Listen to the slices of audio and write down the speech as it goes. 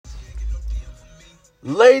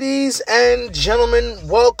Ladies and gentlemen,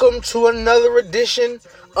 welcome to another edition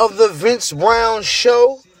of the Vince Brown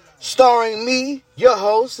Show, starring me, your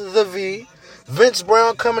host, The V. Vince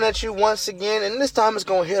Brown coming at you once again, and this time it's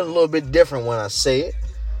going to hit a little bit different when I say it,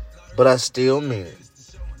 but I still mean it.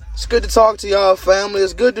 It's good to talk to y'all, family.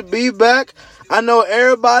 It's good to be back. I know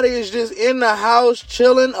everybody is just in the house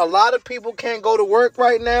chilling. A lot of people can't go to work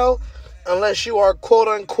right now unless you are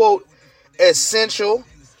quote-unquote essential.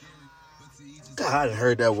 God, I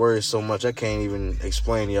heard that word so much, I can't even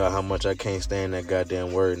explain to y'all how much I can't stand that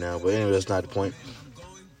goddamn word now. But anyway, that's not the point.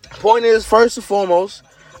 Point is, first and foremost,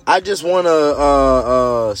 I just want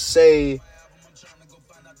to say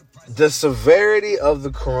the severity of the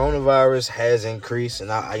coronavirus has increased,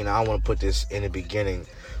 and I want to put this in the beginning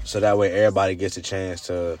so that way everybody gets a chance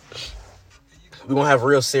to. We're gonna have a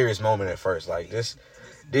real serious moment at first. Like this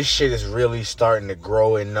shit is really starting to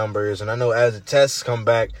grow in numbers, and I know as the tests come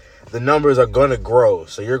back, the numbers are going to grow.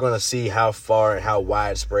 So you're going to see how far and how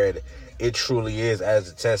widespread it truly is as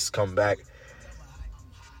the tests come back.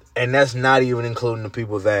 And that's not even including the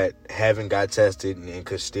people that haven't got tested and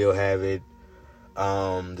could still have it.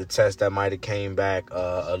 The test that might have came back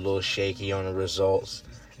a little shaky on the results,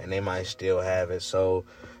 and they might still have it. So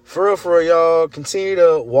for real, y'all, continue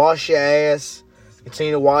to wash your ass.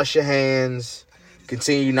 Continue to wash your hands.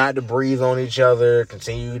 Continue not to breathe on each other.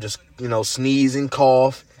 Continue to, sneeze and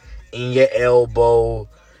cough in your elbow.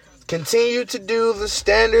 Continue to do the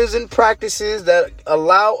standards and practices that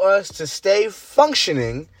allow us to stay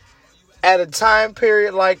functioning at a time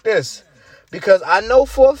period like this. Because I know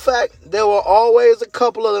for a fact there were always a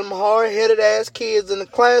couple of them hard-headed ass kids in the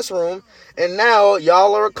classroom, and now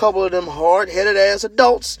y'all are a couple of them hard-headed ass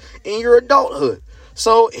adults in your adulthood.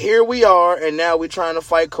 So here we are, and now we're trying to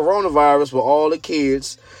fight coronavirus with all the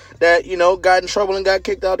kids that, got in trouble and got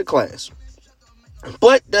kicked out of class.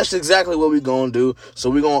 But that's exactly what we're going to do.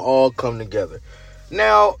 So we're going to all come together.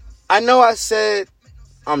 Now, I know I said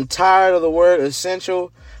I'm tired of the word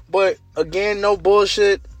essential. But again, no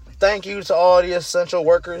bullshit. Thank you to all the essential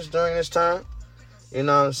workers during this time. You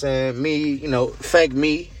know what I'm saying? Thank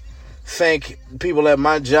me. Thank people at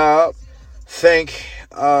my job. Thank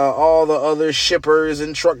all the other shippers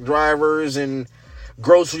and truck drivers and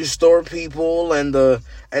grocery store people and the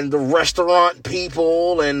restaurant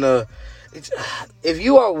people and if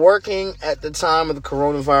you are working at the time of the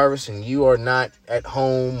coronavirus and you are not at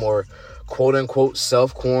home or quote-unquote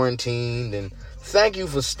self-quarantined, and thank you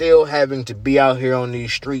for still having to be out here on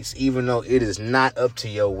these streets even though it is not up to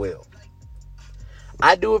your will.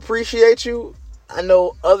 I do appreciate you. I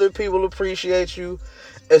know other people appreciate you,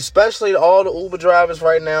 especially all the Uber drivers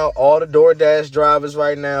right now, all the DoorDash drivers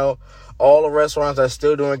right now, all the restaurants that are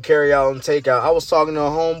still doing carry-out and takeout. I was talking to a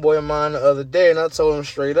homeboy of mine the other day, and I told him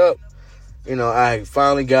straight up, I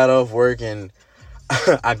finally got off work, and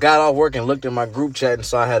I got off work and looked at my group chat and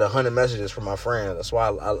saw I had 100 messages from my friends. That's why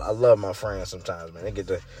I love my friends sometimes, man. They get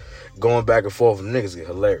to going back and forth, and niggas get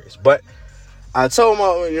hilarious. But I told my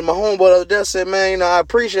homeboy the other day, I said, man, I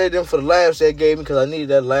appreciate them for the laughs they gave me because I needed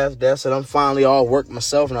that laugh. I said, I'm finally off work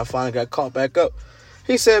myself, and I finally got caught back up.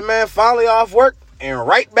 He said, man, finally off work and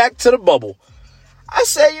right back to the bubble. I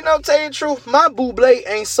said, tell you the truth, my buble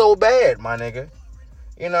ain't so bad, my nigga.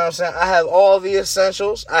 You know what I'm saying? I have all the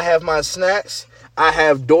essentials. I have my snacks. I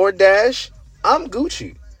have DoorDash. I'm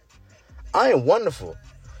Gucci. I am wonderful.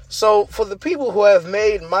 So for the people who have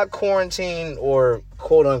made my quarantine or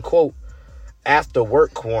quote unquote after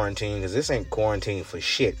work quarantine, because this ain't quarantine for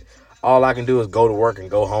shit. All I can do is go to work and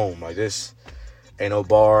go home. Like this ain't no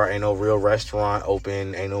bar, ain't no real restaurant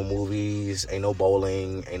open, ain't no movies, ain't no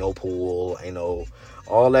bowling, ain't no pool,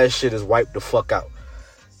 all that shit is wiped the fuck out.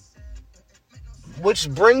 Which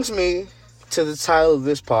brings me to the title of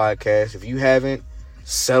this podcast. If you haven't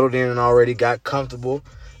settled in and already got comfortable,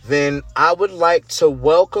 then I would like to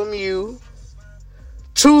welcome you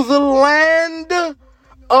to the land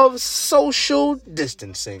of social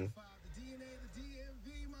distancing.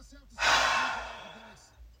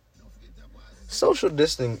 Social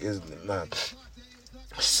distancing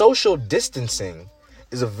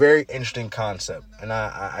is a very interesting concept, and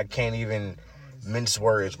I can't even mince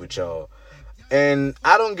words with y'all. And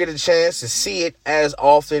I don't get a chance to see it as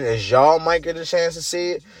often as y'all might get a chance to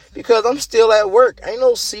see it because I'm still at work. Ain't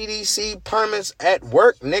no CDC permits at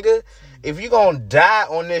work, nigga. If you gonna die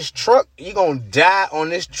on this truck, you gonna die on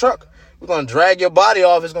this truck. We're gonna drag your body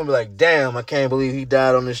off. It's gonna be like, damn, I can't believe he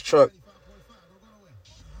died on this truck.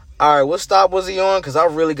 All right, what stop was he on? Because I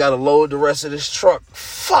really got to load the rest of this truck.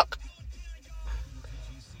 Fuck.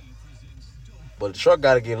 But the truck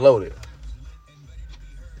got to get loaded.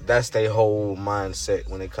 That's their whole mindset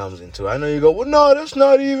when it comes into it. I know you go, well, no, that's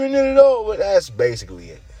not even it at all. But that's basically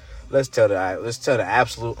it. Let's tell the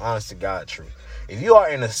absolute honest to God truth. If you are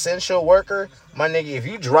an essential worker, my nigga, if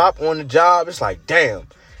you drop on the job, it's like, damn,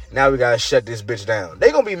 now we gotta shut this bitch down.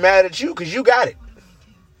 They gonna be mad at you because you got it.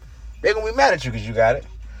 They gonna be mad at you because you got it.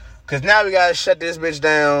 Because now we gotta shut this bitch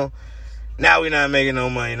down. Now we not making no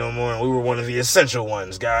money no more. And we were one of the essential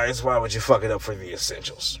ones, guys. Why would you fuck it up for the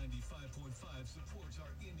essentials?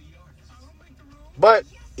 But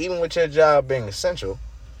even with your job being essential,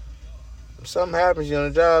 if something happens on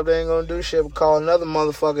the job, they ain't gonna do shit but call another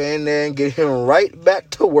motherfucker in there and get him right back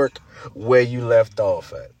to work where you left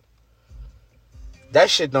off at. That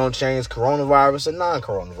shit don't change coronavirus or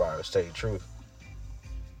non-coronavirus, to tell you the truth.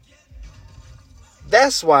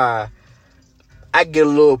 That's why I get a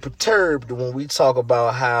little perturbed when we talk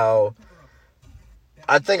about how,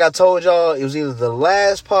 I think I told y'all it was either the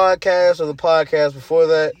last podcast or the podcast before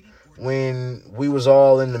that, when we was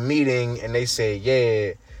all in the meeting and they said,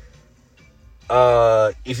 yeah,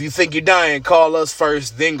 if you think you're dying, call us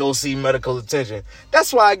first, then go see medical attention.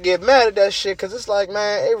 That's why I get mad at that shit, because it's like,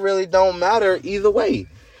 man, it really don't matter either way.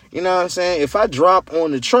 You know what I'm saying? If I drop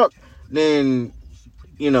on the truck, then,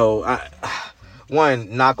 you know,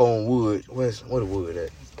 one, knock on wood. Where the wood at?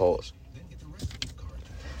 Pause.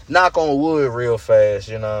 Knock on wood real fast,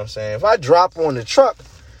 you know what I'm saying? If I drop on the truck,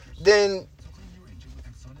 then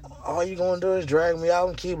all you gonna do is drag me out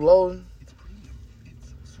and keep loading.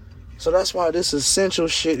 So that's why this essential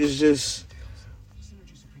shit is just,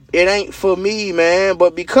 it ain't for me, man.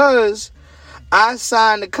 But because I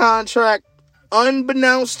signed the contract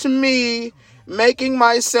unbeknownst to me, making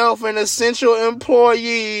myself an essential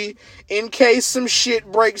employee in case some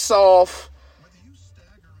shit breaks off,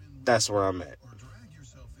 that's where I'm at.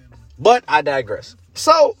 But I digress.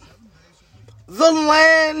 So, the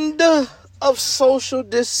land of social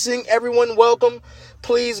distancing. Everyone welcome.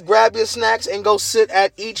 Please grab your snacks and go sit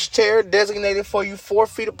at each chair designated for you 4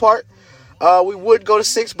 feet apart. We would go to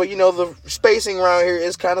 6, but you know, the spacing around here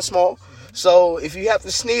is kind of small. So if you have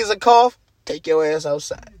to sneeze or cough, take your ass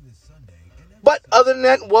outside. But other than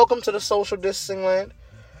that, welcome to the social distancing land.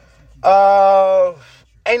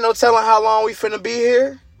 Ain't no telling how long we finna be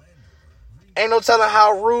here. Ain't no telling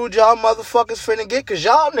how rude y'all motherfuckers finna get, because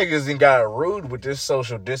y'all niggas ain't got rude with this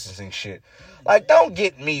social distancing shit. Like, don't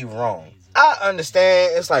get me wrong. I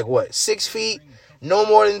understand it's like, 6 feet, no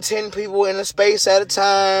more than 10 people in a space at a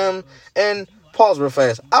time. And pause real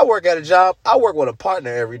fast. I work at a job. I work with a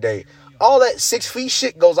partner every day. All that 6 feet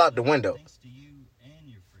shit goes out the window.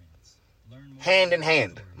 Hand in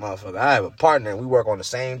hand, motherfucker. I have a partner and we work on the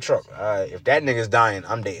same truck. If that nigga's dying,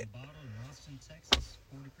 I'm dead.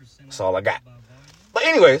 That's all I got. But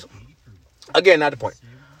anyways, again, not the point.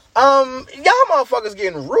 Y'all motherfuckers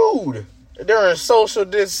getting rude during social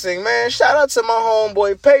distancing, man. Shout out to my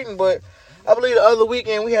homeboy Peyton, but I believe the other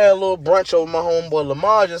weekend we had a little brunch over my homeboy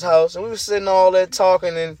Lamar's house, and we were sitting all there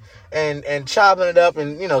talking and chopping it up,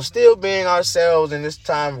 and you know, still being ourselves in this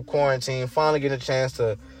time of quarantine. Finally getting a chance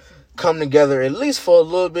to come together at least for a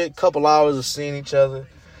little bit, couple hours of seeing each other.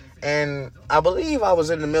 And I believe I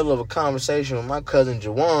was in the middle of a conversation with my cousin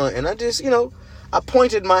Jawan, and I just, I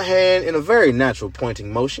pointed my hand in a very natural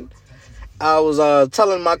pointing motion. I was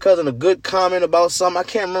telling my cousin a good comment about something. I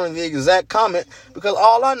can't remember the exact comment, because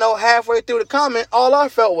all I know, halfway through the comment, all I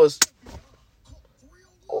felt was,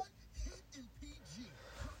 oh.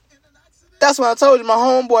 That's when I told you, my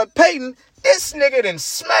homeboy Peyton, this nigga done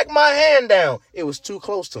smacked my hand down. It was too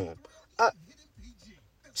close to him.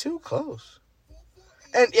 Too close.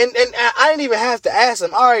 And I didn't even have to ask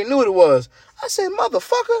him. I already knew what it was. I said,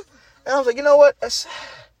 motherfucker. And I was like, you know what?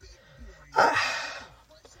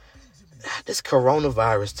 This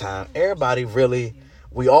coronavirus time, everybody really,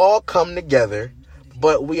 we all come together,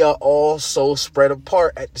 but we are all so spread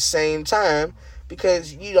apart at the same time,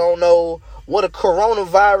 because you don't know what a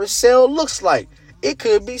coronavirus cell looks like. It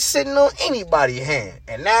could be sitting on anybody's hand,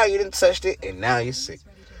 and now you done touched it, and now you're sick.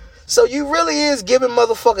 So you really is giving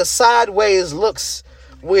motherfuckers sideways looks.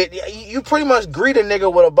 With you pretty much greet a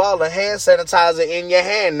nigga with a bottle of hand sanitizer in your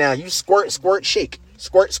hand now. You squirt, squirt, shake.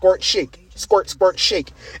 Squirt, squirt, shake. Squirt, squirt,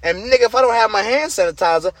 shake. And nigga, if I don't have my hand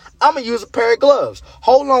sanitizer, I'm gonna use a pair of gloves.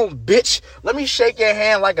 Hold on, bitch. Let me shake your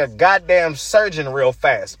hand like a goddamn surgeon real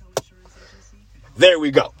fast. There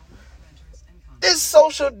we go. This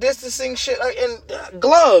social distancing shit and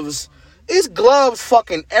gloves. It's gloves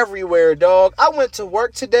fucking everywhere, dog. I went to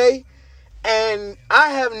work today, and I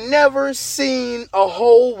have never seen a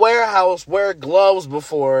whole warehouse wear gloves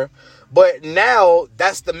before. But now,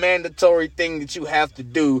 that's the mandatory thing that you have to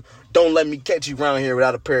do. Don't let me catch you around here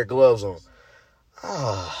without a pair of gloves on.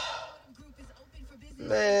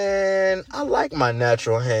 Man, I like my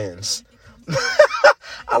natural hands.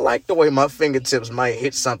 I like the way my fingertips might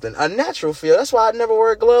hit something. A natural feel. That's why I never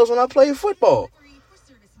wear gloves when I play football.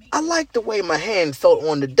 I like the way my hand felt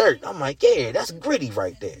on the dirt. I'm like, yeah, that's gritty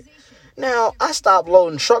right there. Now, I stopped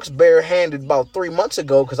loading trucks barehanded about 3 months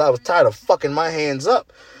ago because I was tired of fucking my hands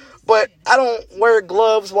up. But I don't wear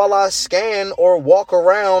gloves while I scan or walk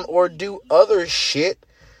around or do other shit.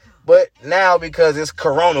 But now, because it's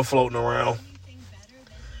corona floating around.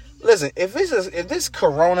 Listen, if this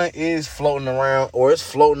corona is floating around or it's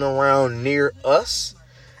floating around near us,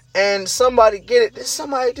 and somebody get it,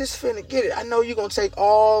 somebody just finna get it. I know you're going to take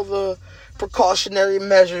all the precautionary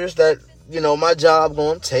measures that, my job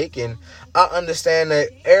going to take. And I understand that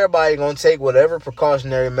everybody going to take whatever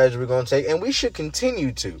precautionary measure we're going to take. And we should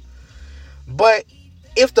continue to. But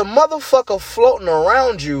if the motherfucker floating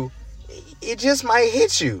around you, it just might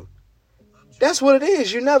hit you. That's what it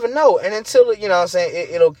is. You never know. And until,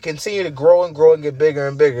 it'll continue to grow and get bigger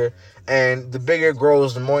and bigger. And the bigger it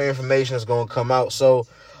grows, the more information is going to come out. So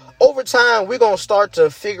over time, we're going to start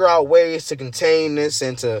to figure out ways to contain this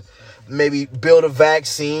and to maybe build a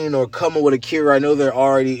vaccine or come up with a cure. I know they're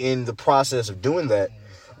already in the process of doing that.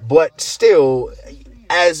 But still,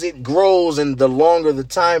 as it grows and the longer the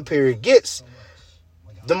time period gets,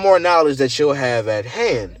 the more knowledge that you'll have at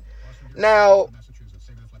hand. Now,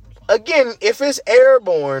 again, if it's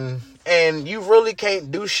airborne and you really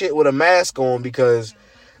can't do shit with a mask on because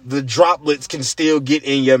the droplets can still get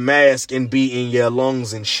in your mask and be in your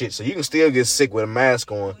lungs and shit. So you can still get sick with a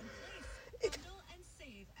mask on.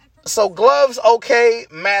 So gloves, okay.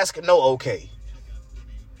 Mask, no, okay.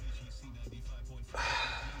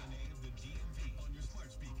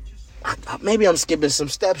 Maybe I'm skipping some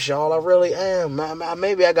steps, y'all. I really am.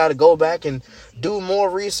 Maybe I got to go back and do more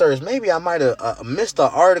research. Maybe I might have missed an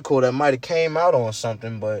article that might have came out on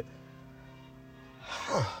something, but...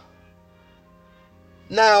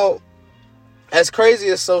 Now, as crazy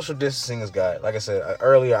as social distancing has got, like I said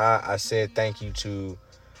earlier, I said thank you to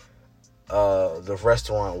the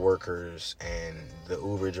restaurant workers and the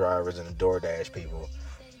Uber drivers and the DoorDash people.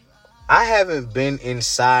 I haven't been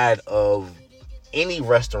inside of any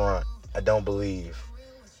restaurant, I don't believe.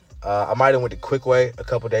 I might have went to Quickway a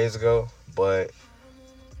couple days ago, but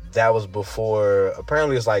that was before.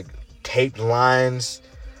 Apparently, it's like taped lines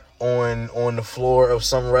on the floor of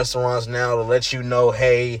some restaurants now to let you know,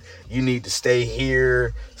 hey, you need to stay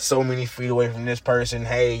here so many feet away from this person.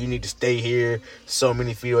 Hey, you need to stay here so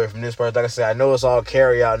many feet away from this person. Like I said, I know it's all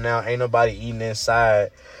carry out now. Ain't nobody eating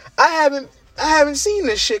inside. I haven't seen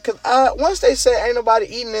this shit because once they said ain't nobody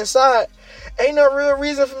eating inside, ain't no real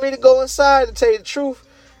reason for me to go inside, to tell you the truth.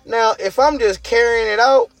 Now, if I'm just carrying it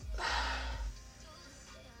out,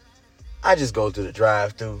 I just go through the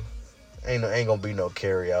drive-thru. Ain't gonna be no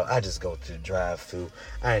carry out. I just go to the drive-thru.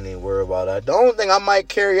 I ain't even worried about that. The only thing I might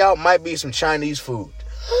carry out might be some Chinese food.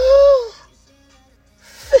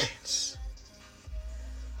 Vince,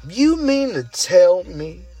 you mean to tell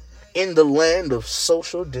me in the land of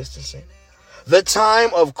social distancing, the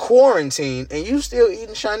time of quarantine, and you still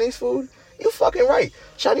eating Chinese food? You fucking right.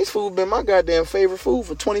 Chinese food been my goddamn favorite food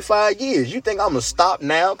for 25 years. You think I'm gonna stop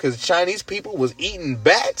now because Chinese people was eating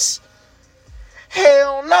bats?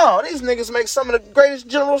 Hell no. These niggas make some of the greatest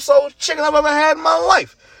General Tso's chicken I've ever had in my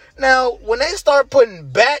life. Now, when they start putting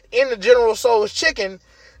bat in the General Tso's chicken,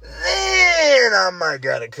 then I might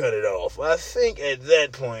gotta cut it off. I think at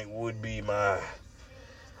that point would be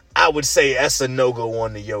I would say that's a no-go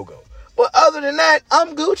on the Yogo. But other than that,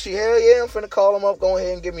 I'm Gucci. Hell yeah, I'm finna call them up. Go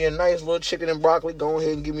ahead and give me a nice little chicken and broccoli. Go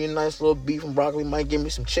ahead and give me a nice little beef and broccoli. Might give me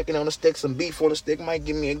some chicken on a stick, some beef on a stick. Might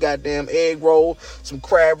give me a goddamn egg roll, some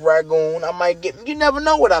crab ragoon. You never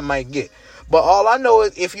know what I might get. But all I know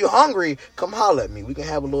is if you're hungry, come holler at me. We can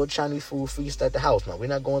have a little Chinese food feast at the house. Now, we're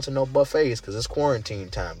not going to no buffets because it's quarantine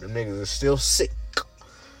time. Them niggas are still sick.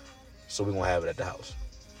 So we're going to have it at the house.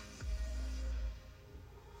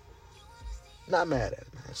 Not mad at it,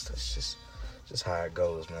 man. That's just how it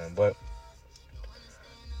goes, man. But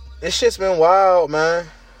this shit's been wild, man.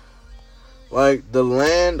 Like the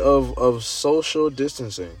land of social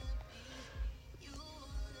distancing.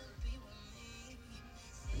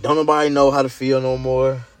 Don't nobody know how to feel no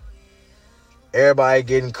more. Everybody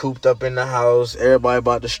getting cooped up in the house. Everybody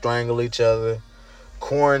about to strangle each other.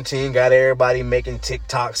 Quarantine got everybody making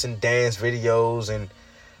TikToks and dance videos. And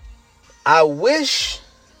I wish...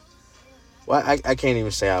 Well, I can't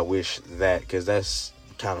even say I wish that because that's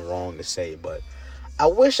kind of wrong to say. But I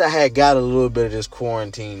wish I had got a little bit of this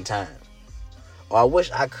quarantine time. Or I wish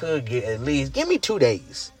I could get at least... Give me 2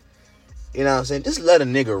 days. You know what I'm saying? Just let a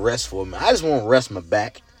nigga rest for me. I just want to rest my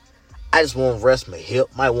back. I just want to rest my hip.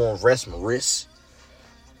 Might want to rest my wrist.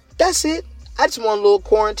 That's it. I just want a little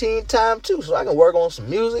quarantine time too, so I can work on some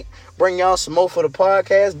music, bring y'all some more for the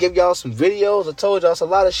podcast, give y'all some videos. I told y'all it's a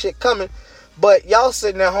lot of shit coming, but y'all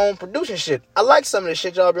sitting at home producing shit. I like some of the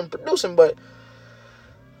shit y'all been producing, but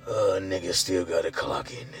niggas still gotta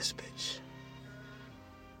clock in this bitch.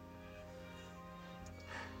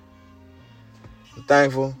 I'm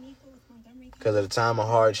thankful because at a time of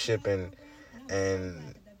hardship and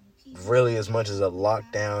really as much as a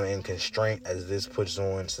lockdown and constraint as this puts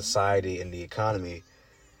on society and the economy,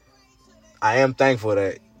 I am thankful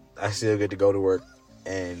that I still get to go to work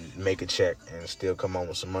and make a check and still come home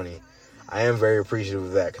with some money. I am very appreciative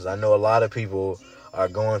of that because I know a lot of people are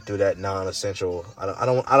going through that non-essential.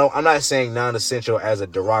 I'm not saying non-essential as a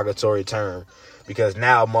derogatory term, because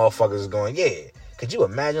now motherfuckers is going, yeah, could you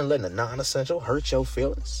imagine letting a non-essential hurt your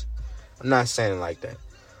feelings? I'm not saying it like that.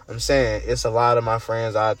 I'm saying it's a lot of my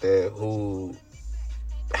friends out there who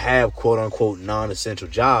have quote-unquote non-essential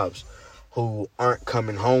jobs who aren't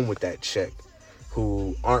coming home with that check,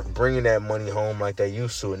 who aren't bringing that money home like they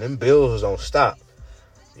used to, and them bills don't stop.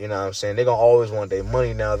 You know what I'm saying? They're going to always want their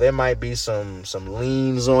money. Now, there might be some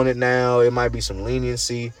liens on it now. It might be some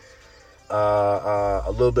leniency. A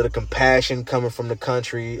little bit of compassion coming from the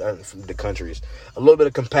country, from the countries. A little bit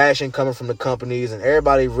of compassion coming from the companies. And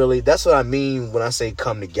everybody really, that's what I mean when I say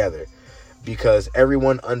come together. Because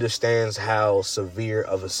everyone understands how severe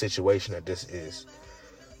of a situation that this is.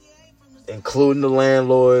 Including the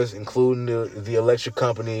landlords, including the electric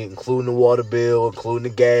company, including the water bill, including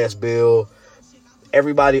the gas bill.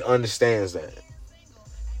 Everybody understands that.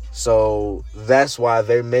 So that's why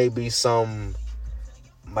there may be some,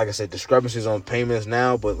 like I said, discrepancies on payments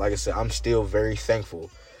now. But like I said, I'm still very thankful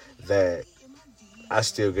that I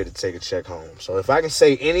still get to take a check home. So if I can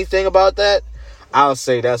say anything about that, I'll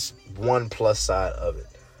say that's one plus side of it.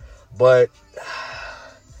 But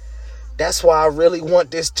that's why I really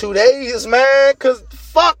want this 2 days, man. Because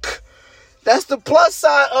fuck, that's the plus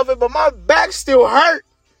side of it. But my back still hurt.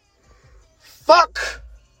 Fuck.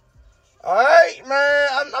 Alright, man.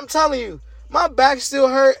 I'm telling you. My back still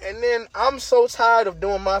hurt. And then I'm so tired of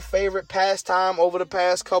doing my favorite pastime over the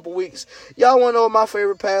past couple weeks. Y'all want to know what my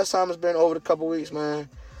favorite pastime has been over the couple weeks, man?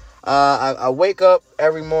 I wake up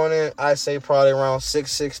every morning. I say probably around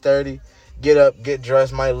 6:30. Get up, get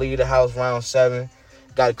dressed. Might leave the house around 7.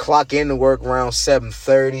 Got to clock in to work around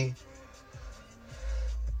 7:30.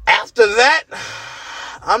 After that,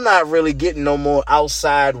 I'm not really getting no more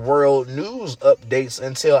outside world news updates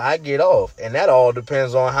until I get off. And that all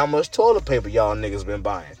depends on how much toilet paper y'all niggas been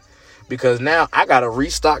buying. Because now I got to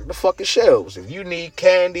restock the fucking shelves. If you need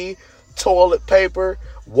candy, toilet paper,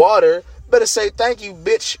 water, better say thank you,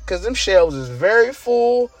 bitch. Because them shelves is very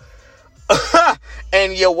full.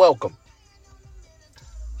 And you're welcome.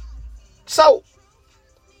 So,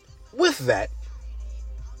 with that,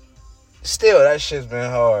 still, that shit's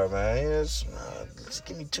been hard, man. Just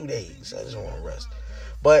give me 2 days. I just want to rest.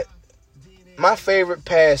 But my favorite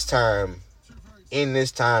pastime in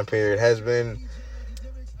this time period has been,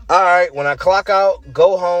 alright, when I clock out,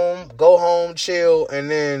 go home, chill, and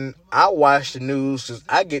then I watch the news because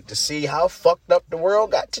I get to see how fucked up the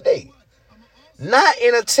world got today. Not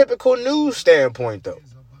in a typical news standpoint, though.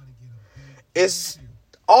 It's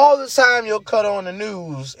all the time you'll cut on the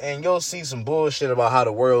news and you'll see some bullshit about how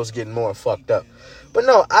the world's getting more fucked up. But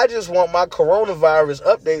no, I just want my coronavirus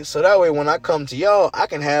update so that way when I come to y'all, I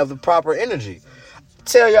can have the proper energy.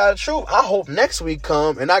 Tell y'all the truth, I hope next week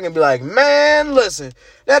come and I can be like, man, listen,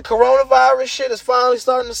 that coronavirus shit is finally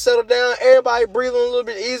starting to settle down. Everybody breathing a little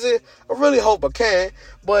bit easier. I really hope I can.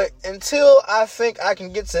 But until I think I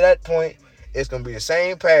can get to that point, it's going to be the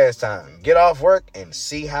same pastime. Get off work and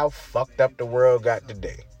see how fucked up the world got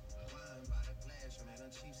today.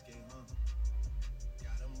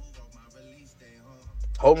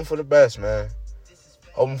 Hoping for the best, man.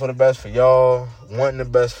 Hoping for the best for y'all. Wanting the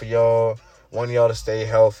best for y'all. Wanting y'all to stay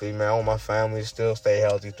healthy, man. I want my family to still stay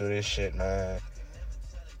healthy through this shit, man.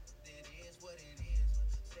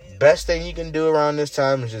 Best thing you can do around this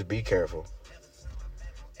time is just be careful.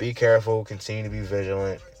 Be careful. Continue to be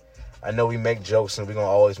vigilant. I know we make jokes and we're going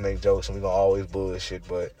to always make jokes and we're going to always bullshit,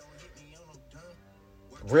 but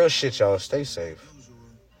real shit, y'all. Stay safe.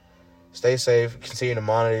 Stay safe. Continue to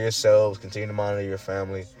monitor yourselves. Continue to monitor your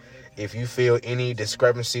family. If you feel any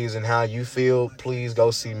discrepancies in how you feel, please go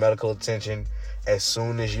see medical attention as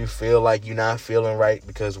soon as you feel like you're not feeling right,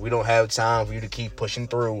 because we don't have time for you to keep pushing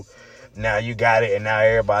through. Now you got it and now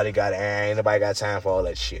everybody got it. Ain't nobody got time for all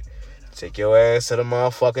that shit. Take your ass to the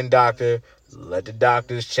motherfucking doctor. Let the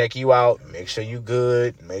doctors check you out. Make sure you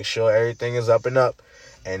good. Make sure everything is up and up.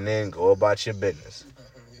 And then go about your business.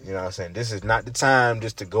 You know what I'm saying? This is not the time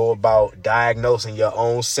just to go about diagnosing your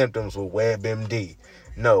own symptoms with WebMD.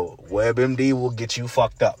 No, WebMD will get you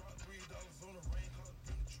fucked up.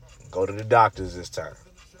 Go to the doctors this time.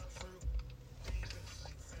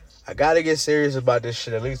 I gotta get serious about this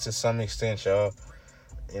shit, at least to some extent, y'all.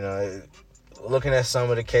 You know, looking at some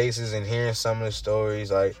of the cases and hearing some of the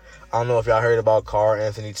stories, like, I don't know if y'all heard about Karl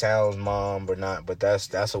Anthony Towns' mom or not, but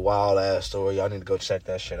that's a wild ass story. Y'all need to go check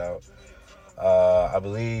that shit out. I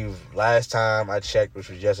believe last time I checked, which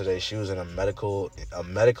was yesterday, she was in a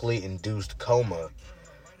medically induced coma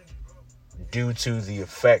due to the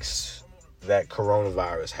effects that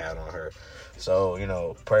coronavirus had on her. So, you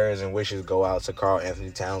know, prayers and wishes go out to Karl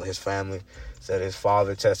Anthony Towns, his family. Said his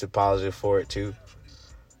father tested positive for it too.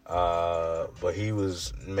 But he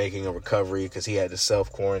was making a recovery because he had to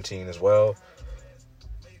self-quarantine as well.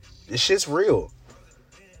 This shit's real.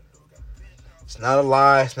 It's not a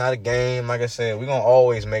lie. It's not a game. Like I said, we're going to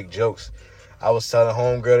always make jokes. I was telling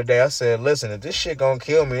homegirl today, I said, listen, if this shit going to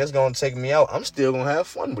kill me, it's going to take me out, I'm still going to have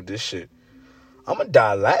fun with this shit. I'm going to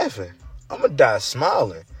die laughing. I'm going to die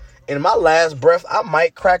smiling. In my last breath, I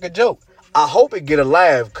might crack a joke. I hope it get a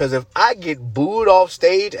laugh, because if I get booed off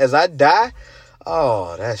stage as I die,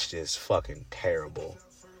 oh, that's just fucking terrible.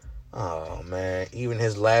 Oh, man. Even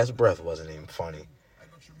his last breath wasn't even funny.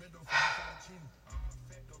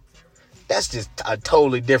 That's just a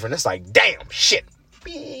totally different. It's like, damn, shit.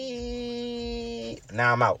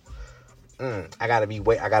 Now I'm out. I gotta be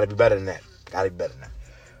better than that.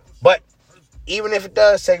 But even if it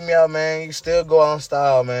does take me out, man, you still go out in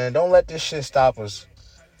style, man. Don't let this shit stop us.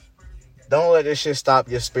 Don't let this shit stop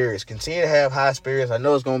your spirits. Continue to have high spirits. I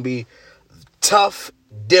know it's gonna be tough,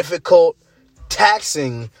 difficult,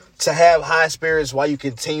 taxing to have high spirits while you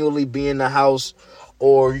continually be in the house,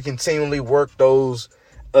 or you continually work those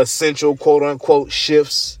essential quote-unquote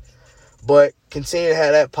shifts. But continue to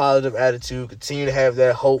have that positive attitude. Continue to have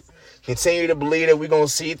that hope. Continue to believe that we're going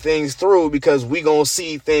to see things through, because we're going to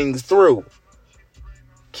see things through.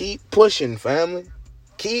 Keep pushing, family.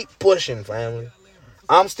 Keep pushing, family.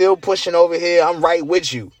 I'm still pushing over here. I'm right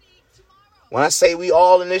with you. When I say we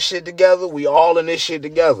all in this shit together, we all in this shit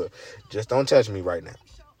together. Just don't touch me right now.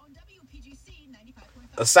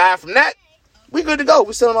 Aside from that, we good to go.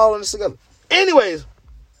 We still all in this together. Anyways,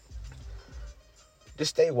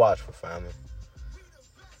 just stay watchful, family.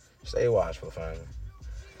 Stay watchful, family.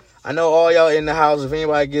 I know all y'all in the house, if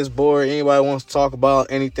anybody gets bored, anybody wants to talk about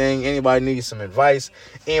anything, anybody needs some advice,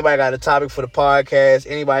 anybody got a topic for the podcast,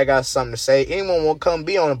 anybody got something to say, anyone want to come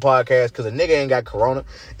be on the podcast because a nigga ain't got corona.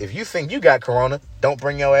 If you think you got corona, don't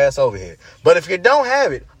bring your ass over here. But if you don't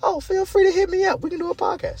have it, feel free to hit me up. We can do a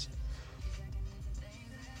podcast.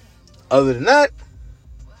 Other than that,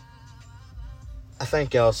 I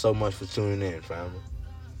thank y'all so much for tuning in, family.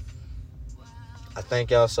 I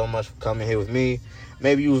thank y'all so much for coming here with me.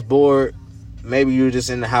 Maybe you was bored. Maybe you were just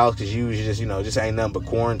in the house because you was just, just ain't nothing but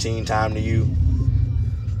quarantine time to you.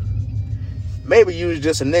 Maybe you was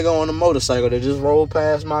just a nigga on a motorcycle that just rolled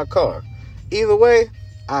past my car. Either way,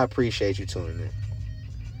 I appreciate you tuning in.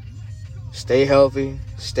 Stay healthy.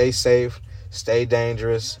 Stay safe. Stay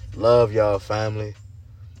dangerous. Love y'all, family.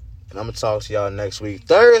 And I'm going to talk to y'all next week.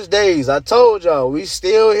 Thursdays, I told y'all, we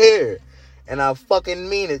still here. And I fucking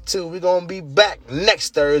mean it, too. We're going to be back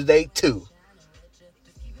next Thursday, too.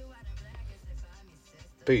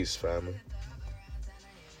 Peace, family.